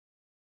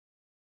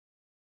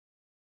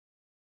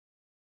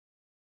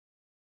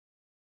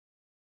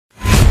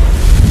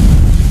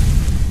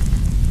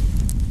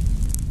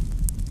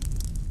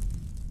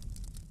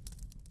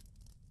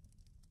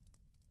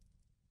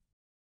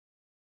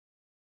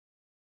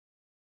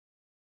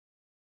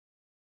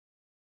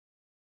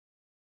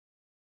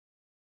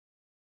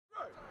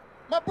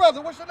My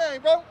brother, what's your name,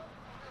 bro?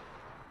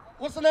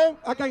 What's the name?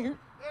 I can't hear.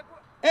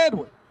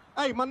 Edward.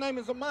 Hey, my name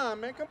is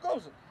Amon, man. Come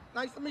closer.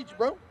 Nice to meet you,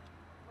 bro. Nice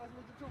to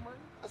meet you too, man.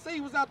 I see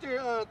he was out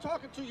there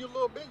talking to you a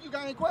little bit. You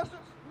got any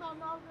questions? No, I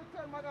was just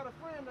telling him I got a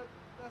friend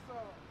that's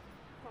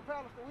from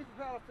Palestine. We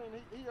from Palestine.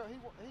 He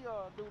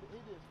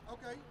did.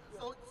 Okay.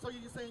 Yeah. So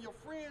you're saying your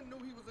friend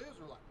knew he was an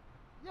Israelite?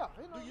 Yeah,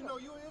 he knows. Do you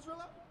know you're an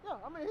Israelite? Yeah,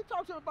 I mean he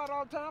talks to me about it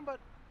all the time, but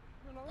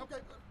you know.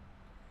 Okay.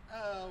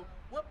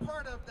 What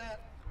part of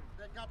that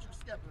got you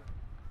skeptical?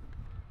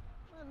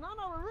 None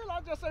of it really.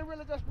 I just ain't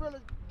really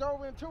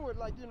dove into it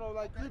like you know,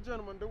 like you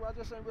gentlemen do. I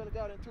just ain't really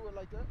got into it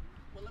like that.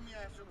 Well, let me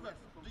ask you a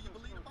question. Do you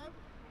believe the Bible?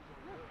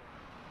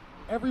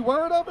 Yeah. Every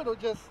word of it, or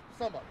just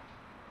some of it?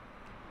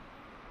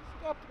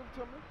 Skeptical to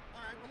me.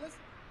 All right. Well,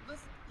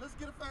 let's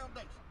get a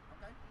foundation.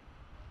 Okay.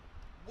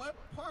 What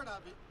part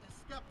of it is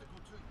skeptical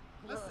to you?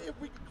 Let's see if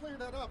we can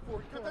clear that up for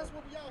you. Because that's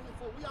what we out here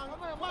for. We out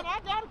here. I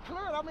got it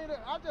cleared. I mean,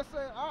 I just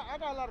said I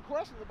got a lot of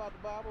questions about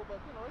the Bible,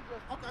 but you know, it's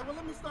just. Okay. Well,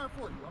 let me start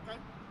for you.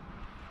 Okay.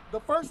 The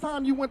first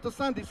time you went to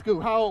Sunday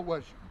school, how old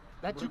was you?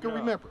 That you can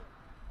remember?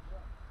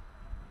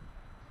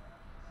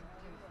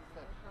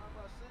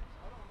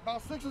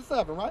 About 6 or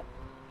 7, right?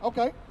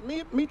 Okay,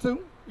 me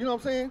too. You know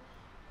what I'm saying?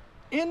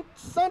 In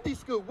Sunday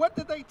school, what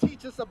did they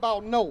teach us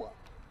about Noah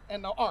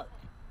and the ark?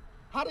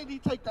 How did he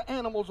take the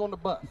animals on the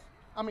boat?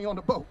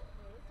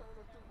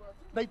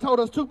 They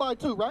told us 2 by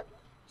 2, right?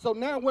 So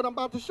now what I'm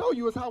about to show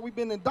you is how we've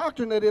been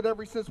indoctrinated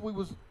ever since we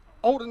was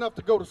old enough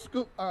to go to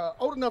school,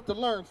 old enough to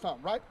learn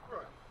something, right?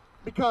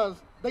 Because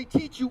they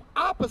teach you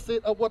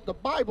opposite of what the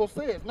Bible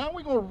says. Now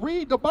we're going to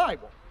read the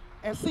Bible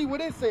and see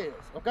what it says,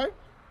 okay?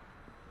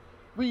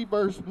 Read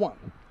verse 1.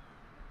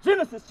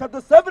 Genesis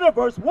chapter 7 and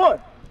verse 1.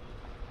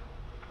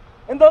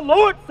 And the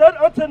Lord said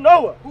unto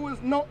Noah. Who is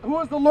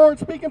the Lord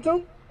speaking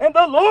to? And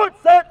the Lord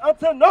said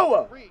unto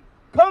Noah, read.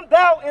 Come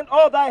thou and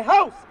all thy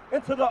house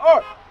into the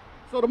ark.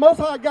 So the Most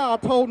High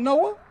God told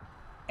Noah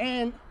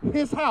and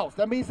his house,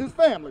 that means his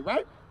family,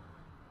 right?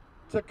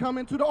 To come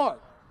into the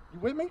ark. You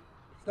with me?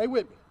 Stay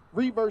with me.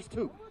 Read verse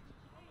 2.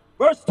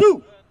 Verse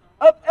 2.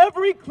 Of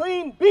every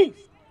clean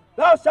beast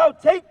thou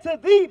shalt take to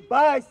thee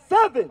by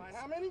sevens. By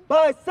how many?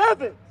 By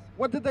sevens.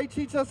 What did they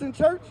teach us in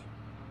church?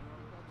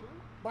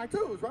 By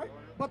 2s, right?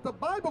 But the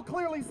Bible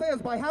clearly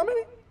says by how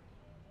many?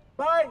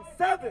 By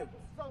sevens.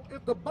 So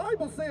if the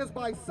Bible says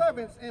by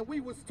 7s and we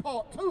was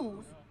taught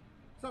 2s,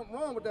 something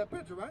wrong with that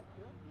picture, right?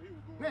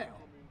 Now,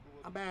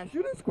 I'm going to ask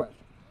you this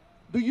question.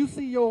 Do you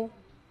see your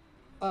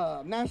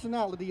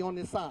nationality on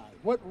this side?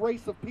 What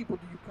race of people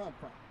do you come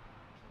from?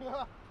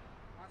 Watch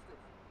this.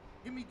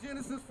 Give me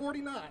Genesis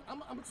 49. I'm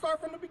going to start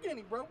from the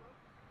beginning, bro.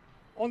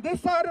 On this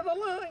side of the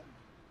line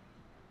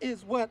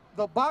is what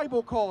the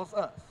Bible calls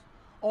us.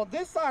 On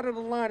this side of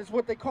the line is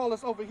what they call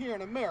us over here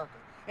in America.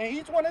 And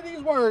each one of these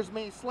words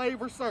means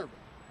slave or servant.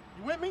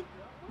 You with me?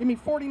 Give me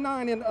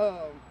 49 in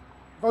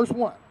verse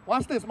 1.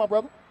 Watch this, my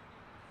brother.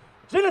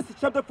 Genesis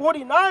chapter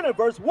 49 and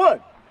verse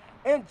 1.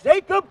 And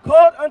Jacob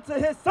called unto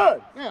his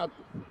sons. Now,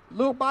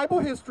 little Bible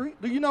history.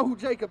 Do you know who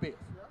Jacob is?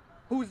 Yeah.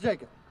 Who is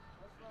Jacob?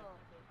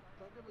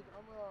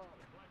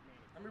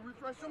 Let me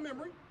refresh your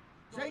memory.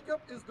 Jacob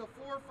is the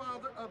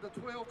forefather of the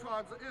 12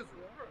 tribes of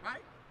Israel,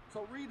 right?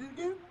 So read it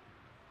again.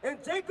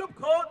 And Jacob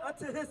called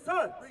unto his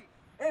sons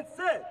and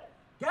said,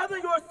 Gather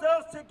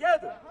yourselves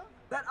together,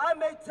 that I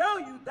may tell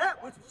you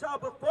that which shall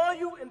befall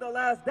you in the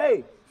last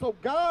days. So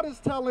God is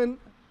telling,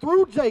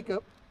 through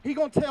Jacob, he's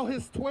going to tell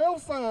his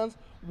 12 sons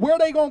where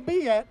they going to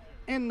be at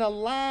in the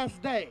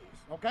last days,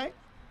 okay?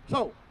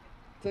 So,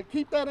 to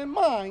keep that in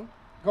mind,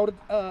 go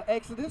to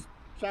Exodus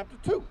chapter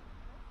 2.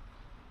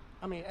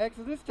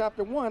 Exodus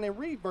chapter 1 and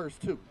read verse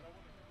 2.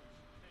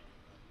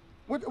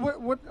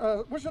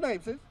 What's your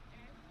name, sis?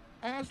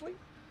 Ashley?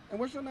 And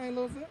what's your name,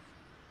 little sis?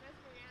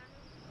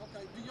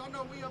 Okay, do y'all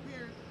know we up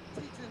here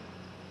teaching,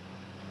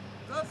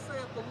 thus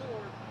saith the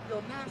Lord,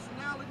 your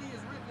nationality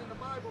is written in the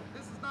Bible.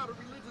 This is not a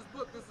religious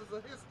book, this is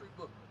a history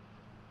book.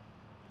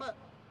 But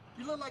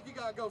you look like you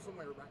gotta go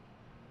somewhere, right?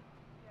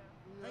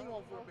 Yeah. Hang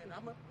on for a minute.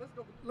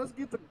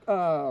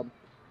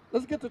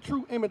 Let's get the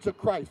true image of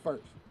Christ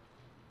first.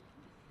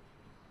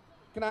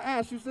 Can I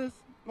ask you, sis?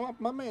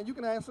 My man, you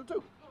can answer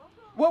too.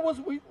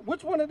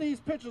 Which one of these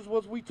pictures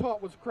was we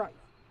taught was Christ?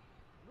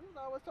 We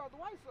always taught the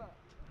white side.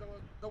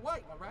 The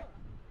white one, right?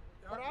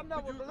 But I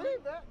never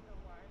believed that,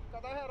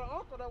 because I had an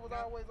uncle that was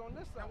always on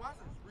this side. Now watch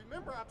this.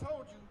 Remember I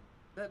told you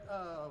that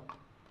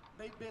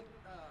they've been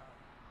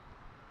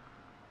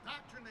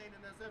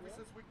indoctrinating us ever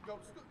since we could go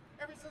to school,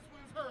 ever since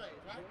we was her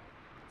age, right?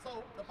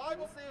 So the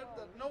Bible said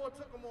that Noah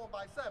took them on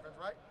by 7s,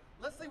 right?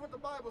 Let's see what the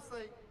Bible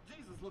say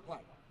Jesus looked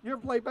like. You ever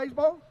played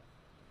baseball?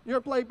 You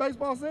ever played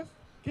baseball, sis?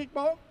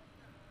 Kickball?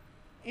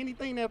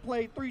 Anything that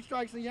played 3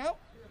 strikes and you out?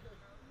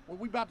 Well,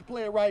 we about to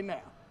play it right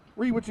now.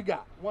 Read what you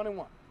got. 1 and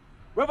 1.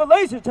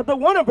 Revelation chapter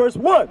 1 and verse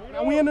 1.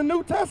 Now we in the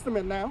New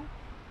Testament now.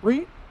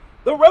 Read.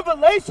 The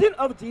revelation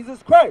of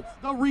Jesus Christ.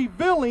 The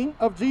revealing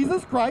of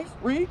Jesus Christ.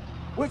 Read.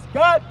 Which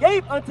God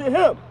gave unto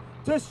him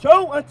to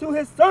show unto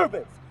his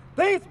servants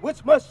things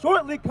which must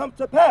shortly come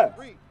to pass.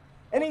 Read.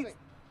 And he,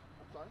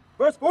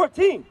 verse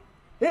 14.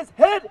 his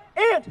head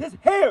and his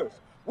hairs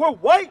were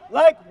white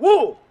like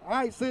wool. All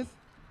right, sis,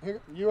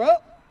 here, you're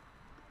up,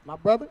 my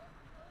brother.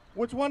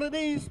 Which one of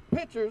these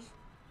pictures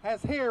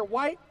has hair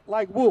white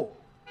like wool?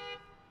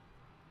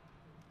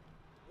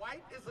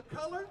 White is a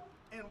color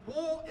and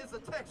wool is a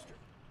texture.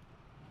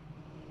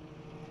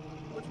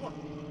 Which one?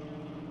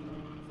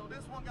 So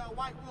this one got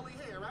white woolly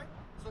hair, right?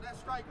 So that's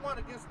strike one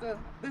against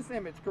this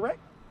image, correct?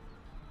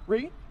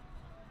 Read.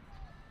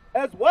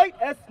 As white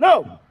as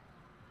snow,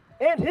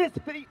 and his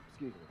feet,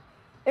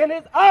 and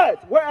his eyes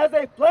were as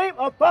a flame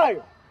of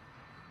fire,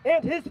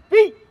 and his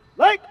feet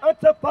like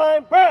unto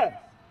fine brass.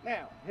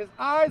 Now, his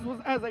eyes was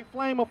as a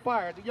flame of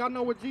fire. Do y'all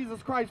know what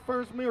Jesus Christ's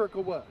first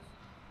miracle was?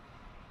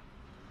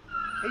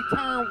 He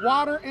turned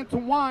water into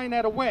wine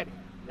at a wedding.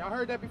 Y'all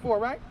heard that before,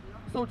 right?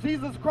 So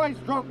Jesus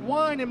Christ drunk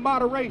wine in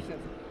moderation.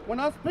 When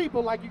us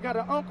people, like you got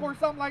an uncle or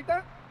something like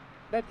that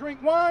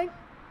drink wine,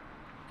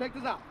 check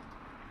this out.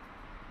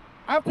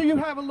 After you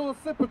have a little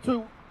sip or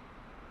two,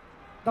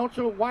 don't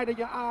your white of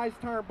your eyes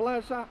turn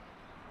bloodshot?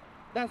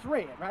 That's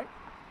red, right?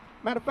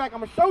 Matter of fact, I'm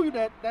going to show you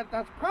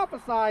that's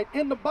prophesied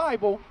in the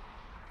Bible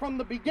from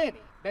the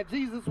beginning, that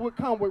Jesus would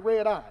come with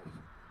red eyes.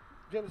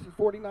 Genesis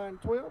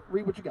 49:12,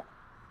 read what you got.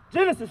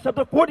 Genesis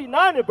chapter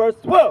 49 and verse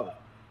 12.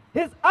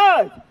 His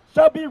eyes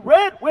shall be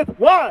red with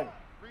wine,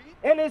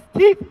 and his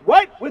teeth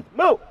white with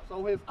milk.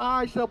 So his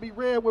eyes shall be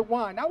red with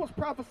wine. That was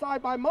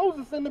prophesied by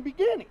Moses in the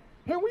beginning.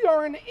 Here we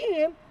are in the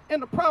end,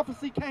 and the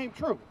prophecy came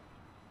true.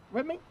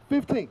 With me?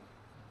 15.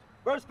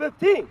 Verse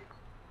 15.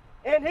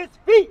 And his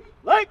feet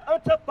like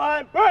unto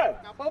fine brass.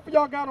 Now both of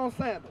y'all got on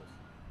sandals.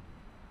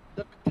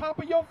 The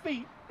top of your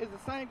feet is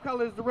the same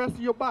color as the rest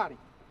of your body.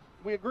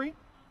 We agree?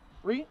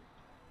 Read.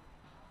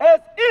 As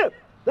if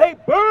they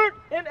burned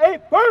in a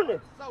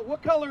furnace. So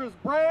what color is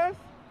brass?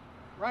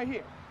 Right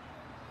here.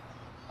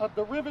 A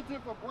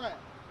derivative of brass.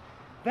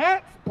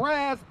 That's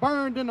brass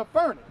burned in a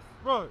furnace.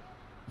 Right.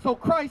 So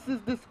Christ is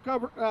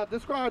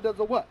described as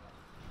a what?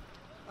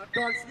 A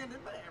dark-skinned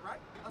man, right?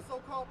 A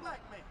so-called black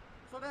man.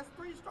 So that's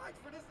 3 strikes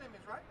for this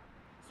image, right?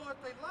 So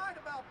if they lied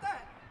about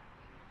that,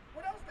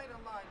 what else they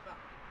done lied about?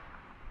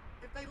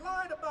 If they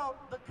lied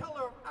about the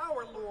color of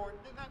our Lord,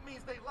 then that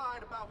means they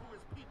lied about who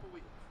his people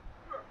is.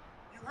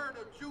 You heard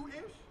of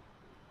Jewish?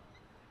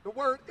 The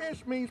word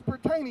ish means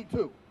pertaining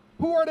to.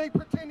 Who are they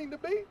pretending to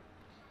be?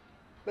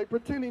 They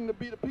pretending to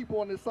be the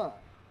people on this side.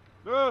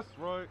 That's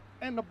right.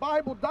 And the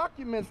Bible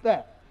documents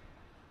that.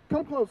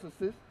 Come closer,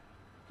 sis.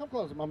 Come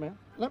closer, my man.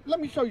 Let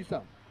me show you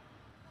something.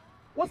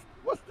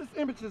 What's this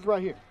images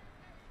right here?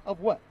 Of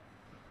what?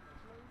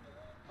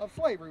 Of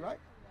slavery, right?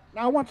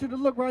 Now I want you to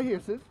look right here,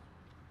 sis.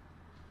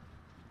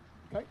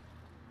 Okay.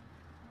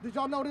 Did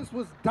y'all know this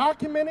was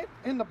documented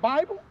in the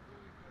Bible?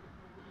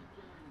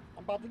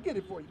 I'm about to get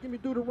it for you. Give me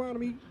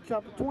Deuteronomy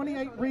chapter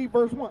 28, read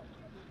verse 1.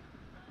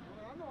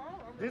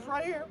 This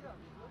right here,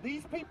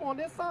 these people on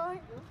this side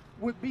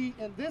would be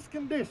in this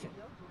condition.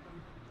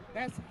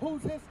 That's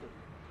whose history?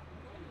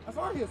 That's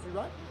our history,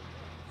 right?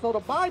 So the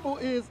Bible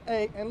is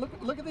and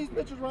look at these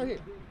pictures right here.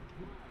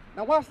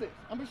 Now watch this.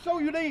 I'm going to show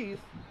you these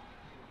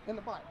in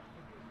the Bible.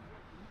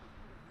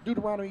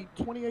 Deuteronomy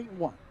 28 and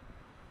 1.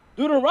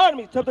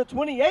 Deuteronomy chapter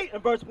 28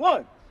 and verse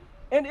 1.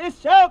 And it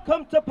shall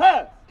come to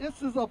pass.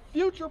 This is a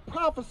future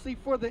prophecy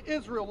for the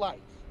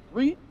Israelites.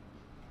 Read.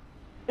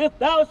 If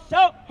thou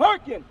shalt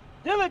hearken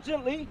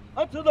diligently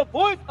unto the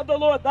voice of the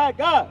Lord thy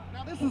God.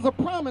 Now this is a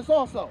promise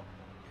also.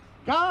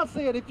 God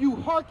said if you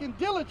hearken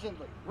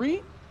diligently,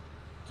 read.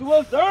 To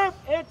observe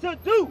and to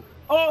do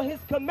all his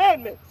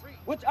commandments,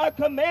 which I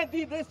command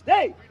thee this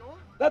day,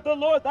 that the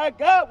Lord thy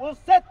God will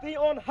set thee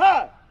on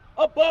high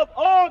above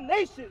all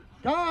nations.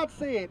 God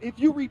said if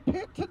you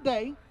repent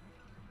today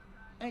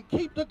and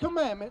keep the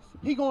commandments,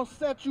 he going to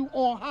set you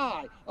on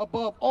high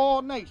above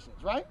all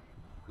nations, right?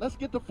 Let's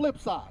get the flip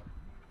side.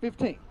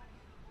 15.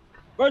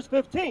 Verse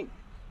 15.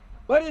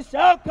 But it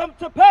shall come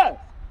to pass,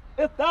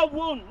 if thou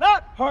wilt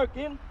not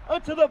hearken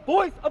unto the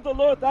voice of the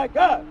Lord thy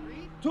God,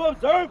 to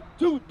observe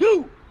to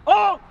do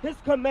all his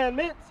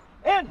commandments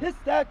and his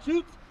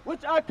statutes,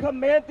 which I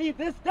command thee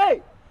this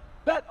day,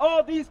 that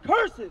all these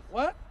curses,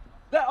 What?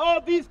 that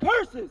all these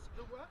curses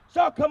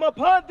shall come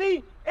upon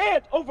thee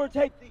and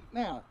overtake thee.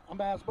 Now, I'm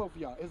going to ask both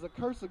of y'all, is a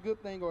curse a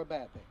good thing or a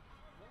bad thing?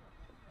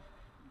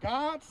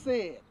 God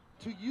said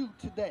to you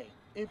today,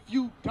 if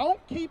you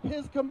don't keep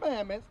his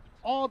commandments,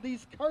 all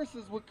these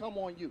curses would come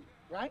on you,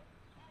 right?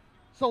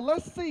 So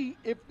let's see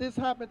if this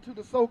happened to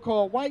the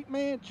so-called white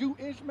man,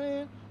 Jewish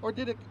man, or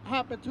did it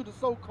happen to the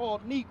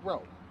so-called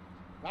Negro,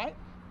 right?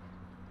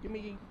 Give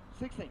me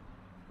 16.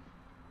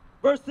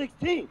 Verse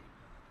 16.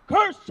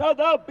 Cursed shalt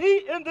thou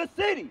be in the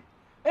city,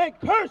 and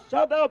cursed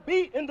shalt thou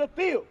be in the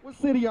field. What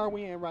city are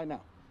we in right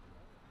now?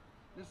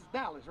 This is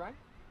Dallas, right?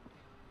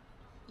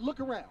 Look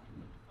around.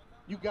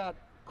 You got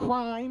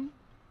crime,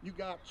 you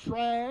got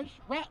trash.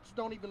 Rats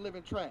don't even live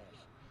in trash.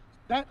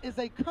 That is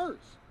a curse.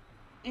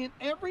 In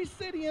every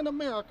city in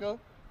America,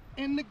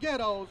 in the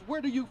ghettos,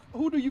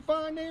 who do you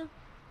find there?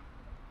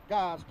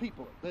 God's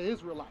people, the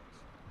Israelites.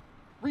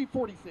 Read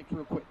 46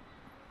 real quick.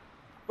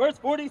 Verse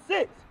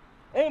 46.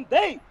 and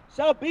they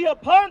shall be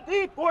upon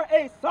thee for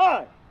a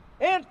sign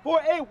and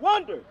for a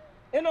wonder,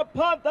 and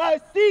upon thy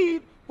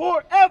seed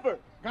forever.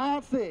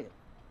 God said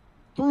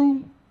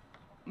through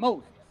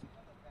Moses,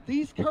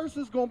 these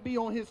curses going to be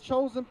on his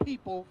chosen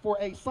people for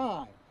a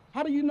sign.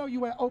 How do you know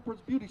you at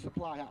Oprah's beauty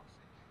supply house?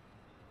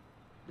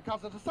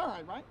 Because of the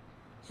sign, right?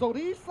 So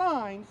these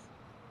signs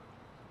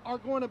are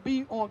going to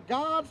be on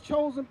God's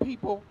chosen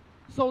people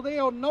so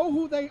they'll know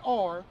who they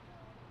are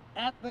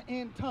at the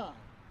end time,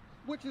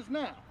 which is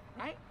now,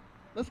 right?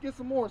 Let's get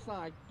some more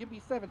signs. Give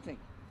me 17.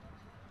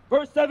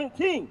 Verse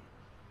 17,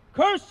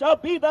 cursed shall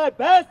be thy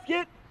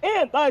basket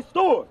and thy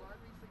store.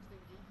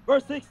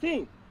 Verse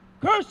 16,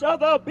 cursed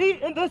shalt thou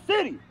be in the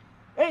city,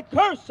 and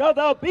cursed shalt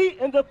thou be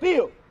in the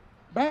field.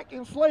 Back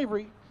in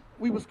slavery,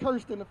 we was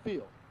cursed in the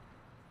field.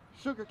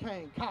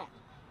 Sugarcane, cotton.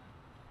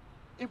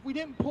 If we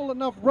didn't pull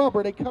enough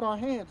rubber, they cut our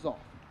hands off.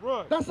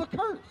 Right. That's a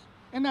curse.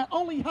 And that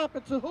only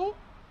happened to who?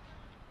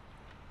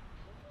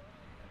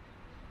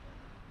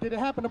 Did it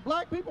happen to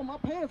black people? My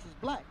parents is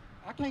black.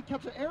 I can't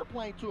catch an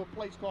airplane to a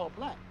place called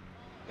black.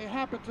 It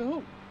happened to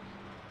who?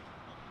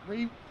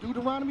 Read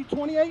Deuteronomy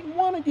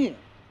 28:1 again.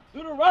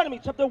 Deuteronomy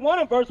chapter 1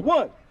 and verse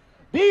 1.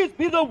 These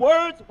be the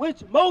words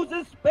which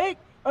Moses spake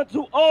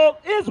unto all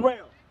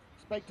Israel.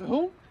 Spake to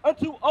who?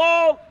 Unto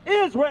all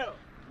Israel.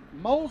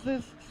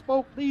 Moses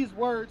spoke these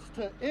words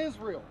to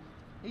Israel.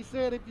 He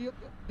said,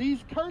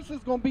 these curses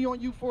going to be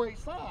on you for a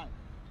sign.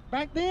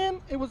 Back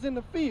then, it was in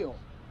the field.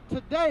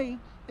 Today,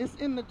 it's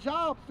in the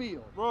job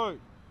field. Right.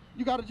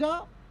 You got a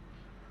job?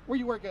 Where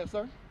you work at,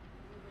 sir?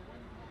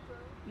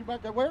 You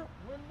work at where?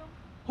 Wyndham.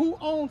 Who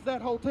owns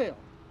that hotel?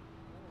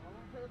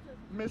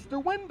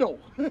 Mr. Wendell.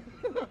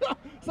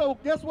 So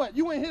guess what?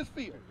 You in his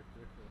field.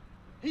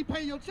 He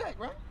pay your check,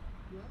 right?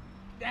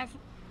 Yeah.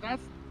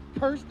 That's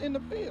cursed in the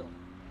field.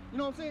 You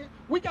know what I'm saying?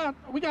 We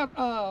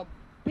got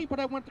people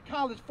that went to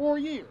college 4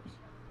 years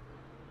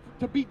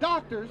to be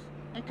doctors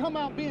and come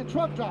out being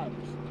truck drivers.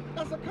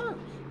 That's a curse.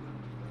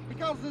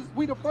 Because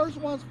we the first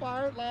ones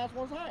fired, last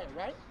ones hired,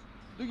 right?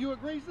 Do you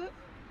agree, sis?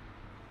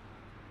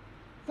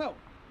 So,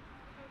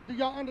 do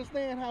y'all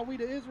understand how we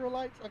the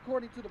Israelites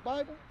according to the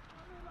Bible?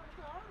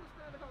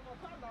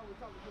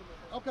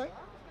 Okay.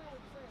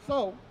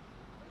 So,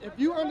 if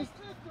you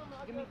understand,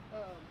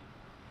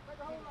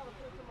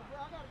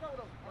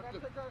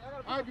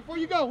 all right, before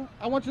you go,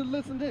 I want you to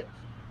listen to this.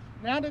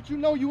 Now that you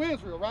know you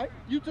Israel, right?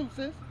 You too,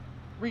 sis.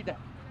 Read that.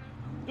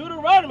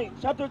 Deuteronomy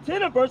chapter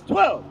 10 and verse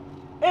 12.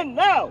 And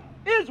now,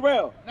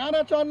 Israel, now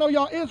that y'all know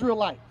y'all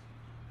Israelites,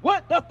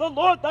 what doth the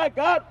Lord thy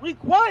God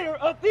require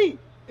of thee?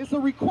 It's a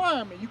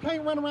requirement. You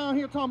can't run around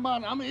here talking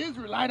about, I'm an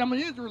Israelite,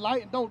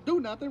 and don't do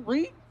nothing.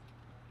 Read.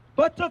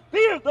 But to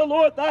fear the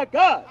Lord thy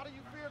God. How do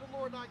you fear the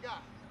Lord thy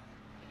God?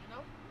 You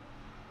know?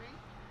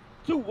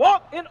 Read. To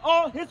walk in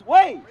all his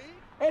ways.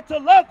 Read. And to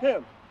love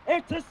him.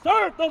 And to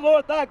serve the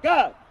Lord thy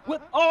God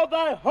with all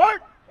thy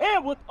heart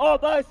and with all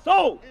thy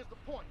soul. Here's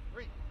the point.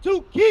 Read.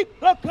 To keep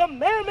the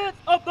commandments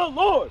of the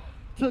Lord.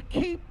 To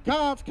keep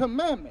God's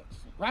commandments,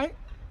 right?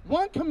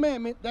 One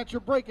commandment that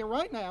you're breaking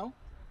right now,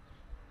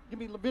 give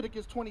me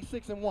Leviticus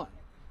 26:1.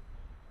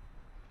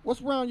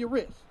 What's around your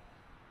wrist?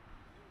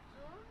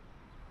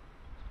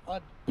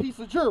 A piece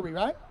of jewelry,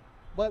 right?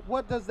 But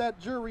what does that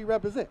jewelry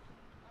represent?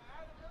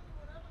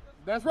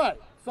 That's right.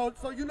 So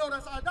you know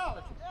that's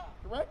idolatry,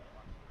 correct?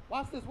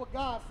 Watch this, what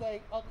God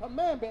say, a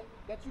commandment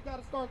that you got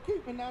to start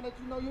keeping now that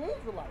you know you're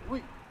Israelite.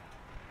 Read.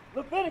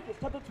 Leviticus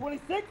chapter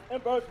 26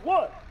 and verse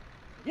 1.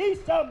 Ye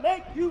shall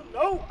make you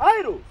no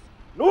idols,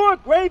 nor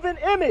graven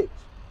image,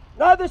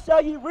 neither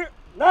shall ye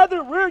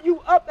neither rear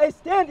you up a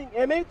standing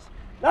image,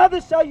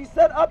 neither shall you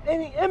set up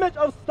any image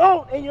of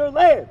stone in your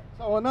land.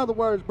 So in other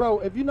words, bro,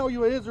 if you know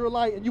you're an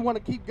Israelite and you want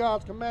to keep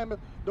God's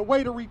commandments, the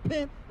way to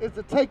repent is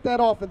to take that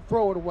off and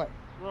throw it away.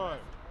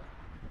 Right.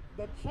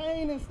 The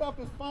chain and stuff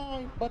is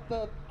fine, but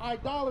the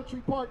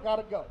idolatry part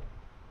gotta go.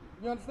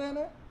 You understand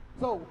that?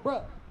 So,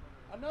 bro,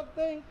 another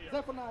thing,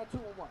 Zephaniah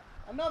 2:1.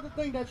 Another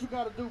thing that you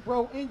gotta do,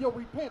 bro, in your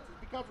repentance,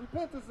 because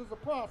repentance is a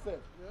process.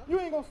 Yeah. You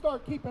ain't gonna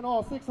start keeping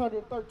all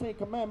 613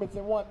 commandments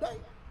in one day.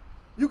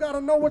 You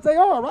gotta know what they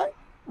are, right?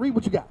 Read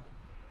what you got.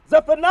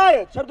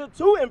 Zephaniah chapter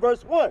 2 and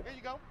verse 1. Here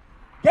you go.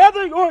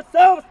 Gather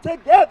yourselves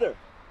together.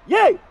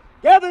 Yea,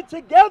 gather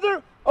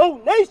together,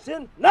 O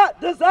nation not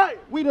desired.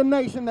 We the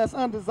nation that's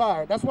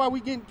undesired. That's why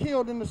we getting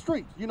killed in the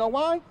streets. You know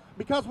why?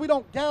 Because we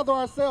don't gather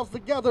ourselves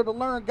together to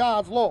learn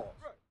God's laws.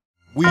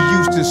 We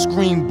used to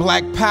scream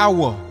black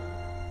power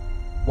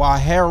while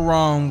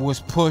Heron was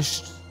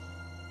pushed.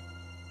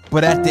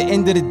 But at the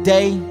end of the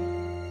day,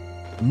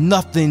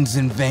 nothing's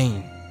in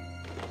vain.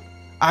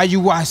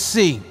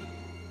 IUIC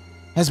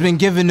has been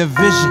given a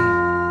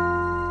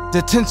vision.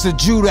 The tents of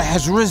Judah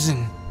has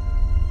risen.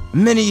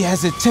 Many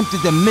has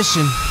attempted the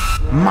mission.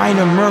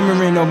 Minor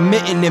murmuring,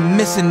 omitting, and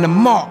missing the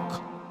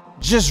mark.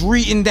 Just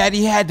reading that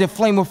he had the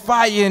flame of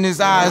fire in his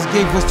eyes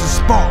gave us the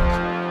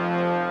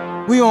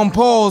spark. We on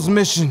Paul's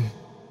mission.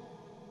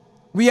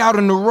 We out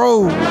on the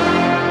road.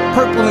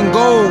 Purple and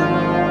gold.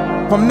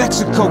 From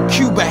Mexico,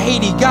 Cuba,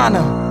 Haiti,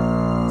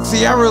 Ghana,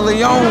 Sierra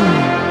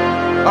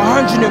Leone.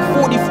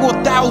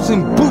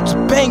 144,000 boots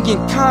banging,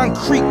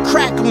 concrete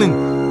crackling.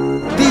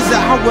 These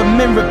are our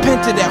men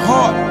repented at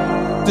heart.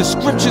 The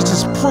scriptures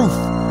is proof.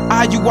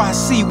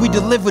 IUIC, we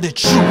deliver the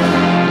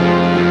truth.